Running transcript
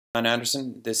I'm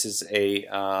Anderson. This is a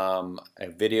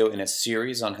video in a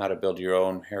series on how to build your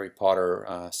own Harry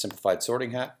Potter simplified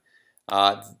sorting hat.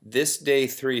 This day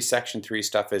 3, section 3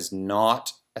 stuff is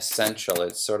not essential.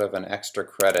 It's sort of an extra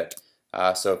credit.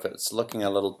 So if it's looking a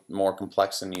little more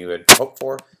complex than you had hoped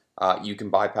for, you can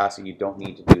bypass it. You don't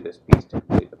need to do this piece to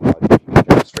complete the project. You can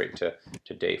jump straight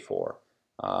to day 4.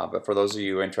 But for those of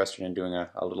you interested in doing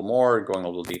a little more, going a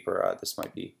little deeper, this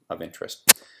might be of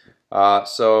interest.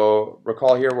 So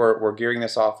recall here we're gearing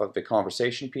this off of the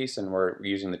conversation piece, and we're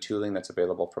using the tooling that's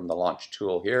available from the launch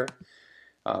tool here.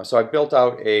 So I built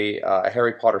out a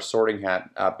Harry Potter sorting hat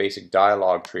basic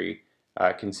dialogue tree.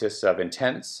 Consists of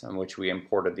intents, in which we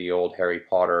imported the old Harry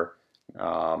Potter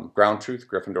ground truth,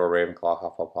 Gryffindor, Ravenclaw,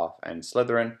 Hufflepuff, and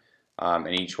Slytherin.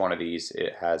 And each one of these,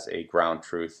 it has a ground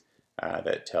truth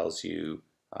that tells you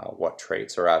what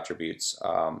traits or attributes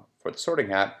for the sorting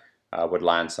hat would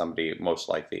land somebody most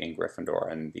likely in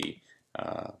Gryffindor. And the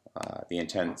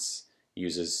intents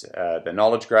uses the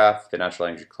knowledge graph, the natural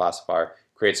language classifier,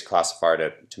 creates a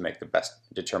classifier to make the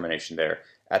best determination there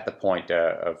at the point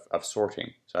of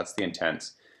sorting. So that's the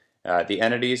intents. The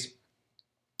entities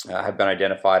have been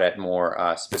identified at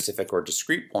more specific or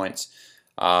discrete points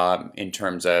in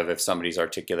terms of if somebody's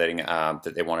articulating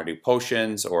that they want to do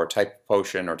potions or type of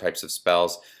potion or types of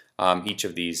spells. Each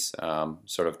of these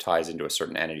sort of ties into a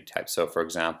certain entity type. So for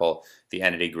example, the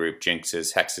entity group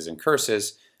jinxes, hexes, and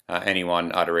curses,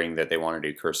 anyone uttering that they want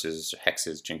to do curses,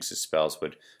 hexes, jinxes, spells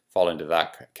would fall into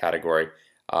that category.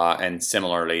 And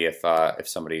similarly, if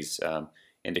somebody's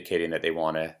indicating that they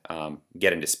want to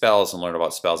get into spells and learn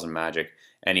about spells and magic,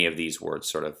 any of these words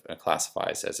sort of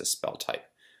classifies as a spell type.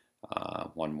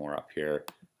 One more up here.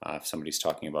 If somebody's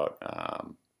talking about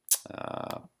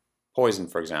poison,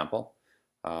 for example,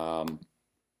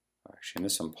 actually in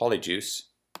this one, polyjuice,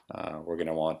 we're going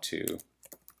to want to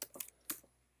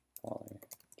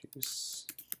polyjuice.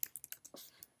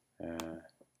 And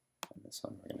this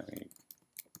one we're going to need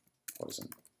poison.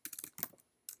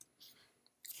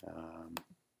 And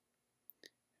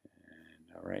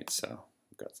all right, so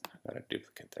I've got a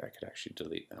duplicate there. I could actually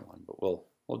delete that one, but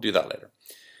we'll do that later.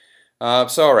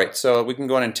 So all right, so we can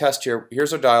go in and test here.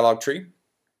 Here's our dialogue tree.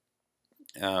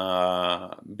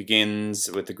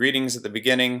 Begins with the greetings at the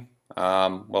beginning.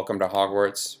 Welcome to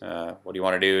Hogwarts. What do you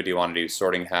want to do? Do you want to do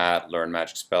sorting hat, learn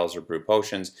magic spells, or brew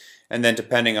potions? And then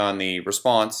depending on the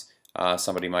response,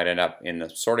 somebody might end up in the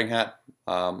sorting hat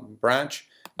branch,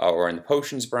 or in the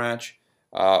potions branch,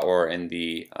 or in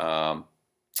the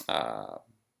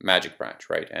magic branch,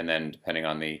 right? And then depending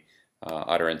on the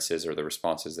utterances or the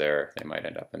responses there, they might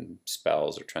end up in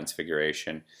spells or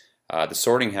transfiguration. The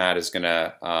sorting hat is going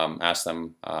to ask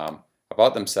them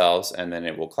about themselves, and then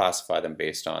it will classify them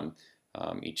based on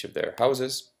each of their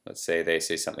houses. Let's say they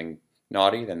say something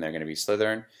naughty, then they're going to be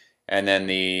Slytherin. And then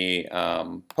the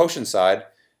potion side,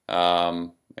 you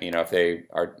know, if they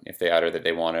utter that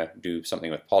they want to do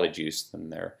something with polyjuice, then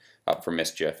they're up for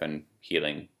mischief and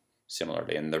healing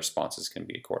similarly, and the responses can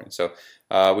be according. So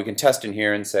we can test in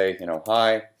here and say, you know,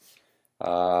 hi,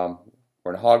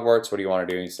 we're in Hogwarts. What do you want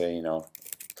to do? And you say, you know,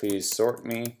 please sort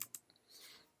me.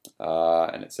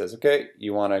 And it says, okay,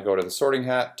 you want to go to the sorting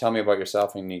hat. Tell me about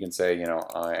yourself, and you can say, you know,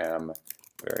 I am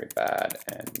very bad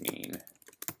and mean,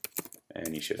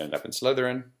 and you should end up in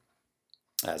Slytherin,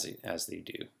 as they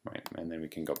do, right? And then we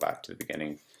can go back to the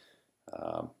beginning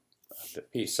of the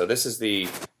piece. So this is the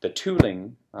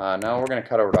tooling. Now we're going to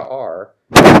cut over to R.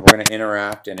 We're going to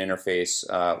interact and interface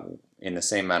in the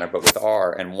same manner, but with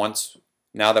R. And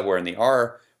now that we're in the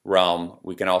R realm,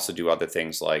 we can also do other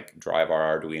things like drive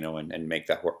our Arduino and make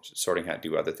that sorting hat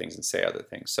do other things and say other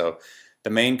things. So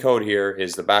the main code here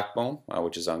is the backbone,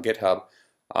 which is on GitHub.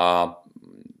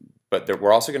 But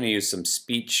we're also going to use some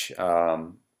speech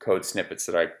code snippets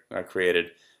that I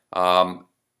created.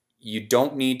 You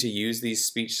don't need to use these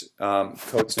speech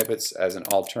code snippets as an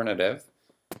alternative.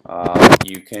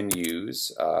 You can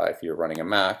use, if you're running a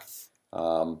Mac,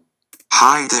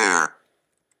 hi there.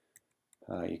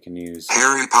 You can use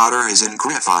Harry Potter is in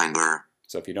Gryffindor.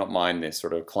 So if you don't mind this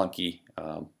sort of clunky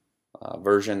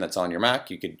version that's on your Mac,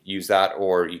 you could use that,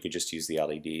 or you could just use the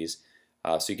LEDs.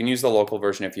 So you can use the local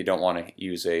version if you don't want to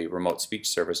use a remote speech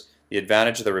service. The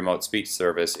advantage of the remote speech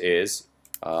service is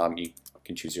you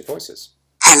can choose your voices.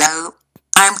 Hello,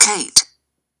 I'm Kate.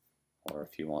 Or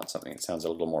if you want something that sounds a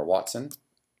little more Watson.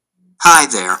 Hi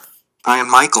there, I am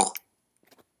Michael.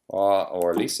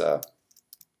 Or Lisa.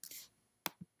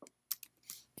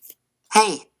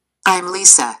 Hey, I'm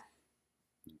Lisa.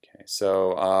 Okay,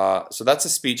 so that's a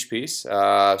speech piece.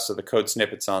 So the code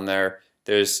snippets on there.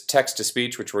 There's text to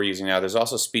speech, which we're using now. There's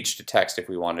also speech to text if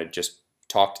we want to just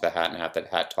talk to the hat and have that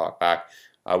hat talk back.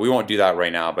 We won't do that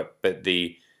right now, but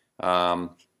the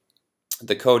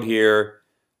code here,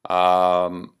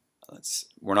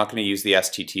 we're not going to use the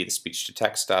STT, the speech to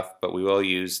text stuff, but we will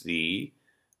use the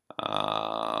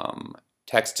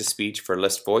text to speech for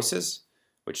list voices,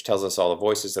 which tells us all the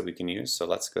voices that we can use. So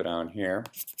let's go down here.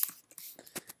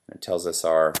 It tells us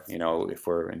our, if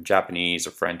we're in Japanese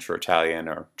or French or Italian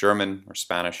or German or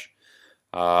Spanish.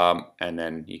 And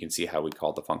then you can see how we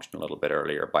called the function a little bit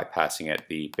earlier by passing it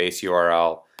the base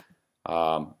URL,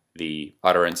 the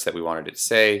utterance that we wanted it to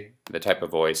say, the type of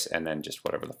voice, and then just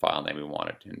whatever the file name we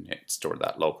wanted, and it stored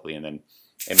that locally and then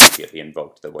immediately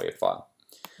invoked the WAV file.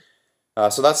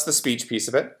 So that's the speech piece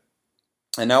of it.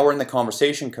 And now we're in the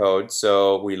conversation code,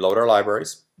 so we load our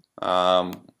libraries,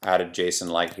 added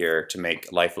JSON-Lite here to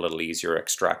make life a little easier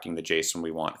extracting the JSON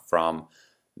we want from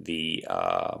the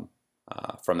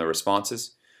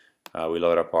responses. We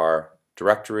load up our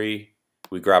directory,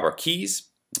 we grab our keys,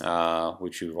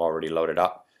 which we've already loaded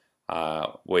up,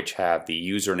 which have the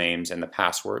usernames and the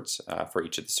passwords for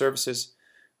each of the services.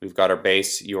 We've got our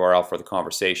base URL for the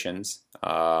conversations,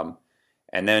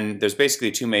 and then there's basically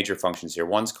two major functions here.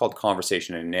 One's called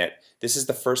conversation init. This is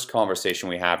the first conversation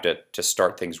we have to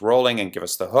start things rolling and give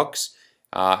us the hooks,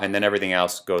 and then everything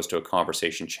else goes to a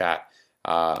conversation chat,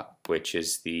 which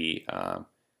is the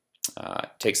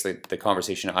takes the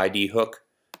conversation ID hook,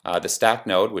 the stack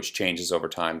node, which changes over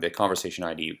time. The conversation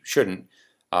ID shouldn't,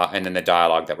 and then the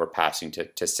dialogue that we're passing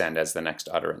to send as the next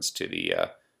utterance to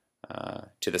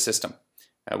the system,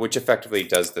 which effectively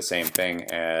does the same thing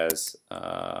as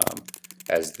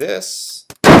this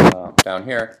down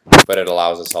here, but it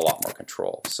allows us a lot more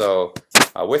control. So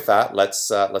with that,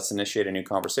 let's initiate a new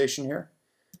conversation here.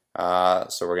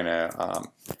 So we're going to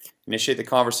initiate the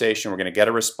conversation. We're going to get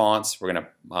a response. We're going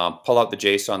to pull out the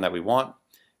JSON that we want.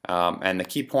 And the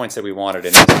key points that we wanted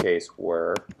in this case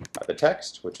were the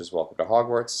text, which is welcome to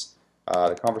Hogwarts,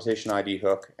 the conversation ID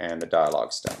hook, and the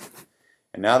dialogue step.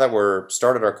 And now that we're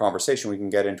started our conversation, we can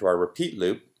get into our repeat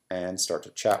loop and start to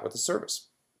chat with the service.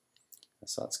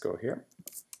 So let's go here.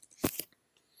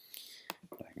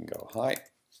 I can go hi.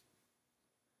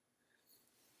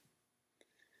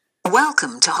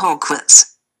 Welcome to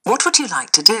Hogwarts. What would you like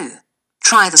to do?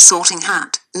 Try the sorting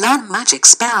hat, learn magic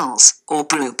spells, or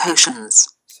brew potions.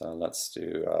 So let's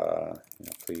do,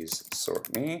 please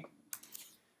sort me.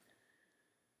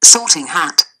 Sorting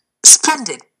hat.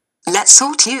 Splendid. Let's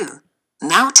sort you.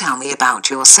 Now tell me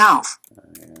about yourself.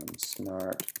 I am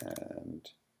smart and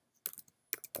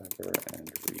clever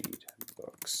and read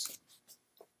books.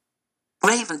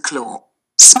 Ravenclaw.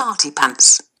 Smarty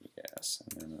pants. Yes,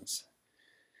 and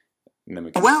then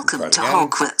we can Welcome to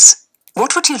Hogwarts.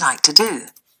 What would you like to do?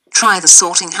 Try the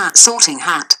sorting hat. Sorting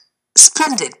hat.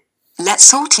 Splendid. Let's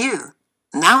sort you.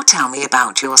 Now tell me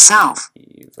about yourself.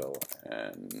 Evil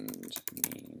and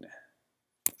mean.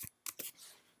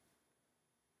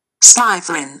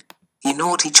 Slytherin. You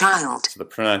naughty child. So the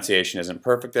pronunciation isn't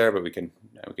perfect there, but we could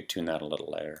tune that a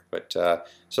little later. But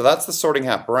so that's the sorting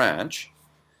hat branch.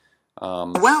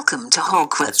 Welcome to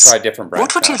Hogwarts. Let's try a different branch.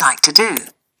 What would you like to do?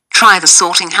 Try the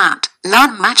sorting hat,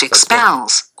 learn magic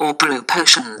spells, or brew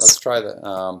potions. Let's try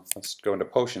the. Let's go into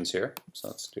potions here. So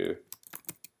let's do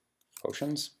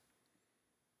potions.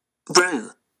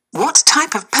 Brew. What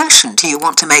type of potion do you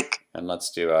want to make? And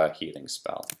let's do a healing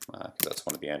spell, because that's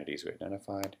one of the entities we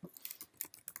identified.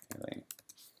 Healing.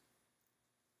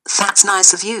 That's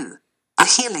nice of you. A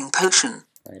healing potion.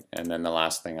 Right, and then the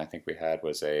last thing I think we had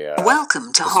was a.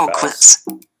 Welcome to Hogwarts.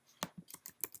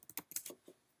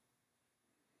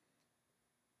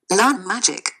 Learn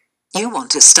magic. You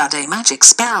want to study magic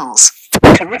spells.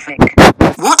 Terrific.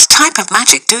 What type of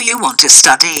magic do you want to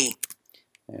study?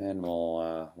 And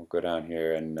we'll go down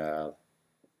here and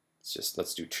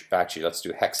let's do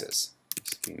hexes.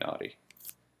 Just be naughty.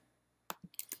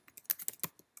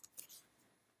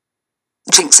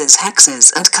 Jinxes,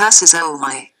 hexes, and curses. Oh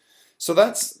my. So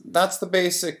that's the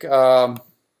basic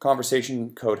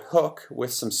conversation code hook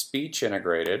with some speech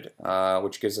integrated,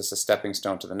 which gives us a stepping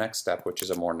stone to the next step, which is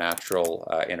a more natural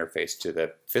interface to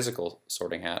the physical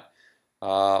sorting hat.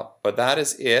 But that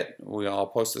is it. I'll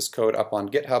post this code up on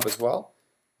GitHub as well.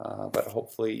 But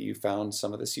hopefully you found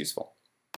some of this useful.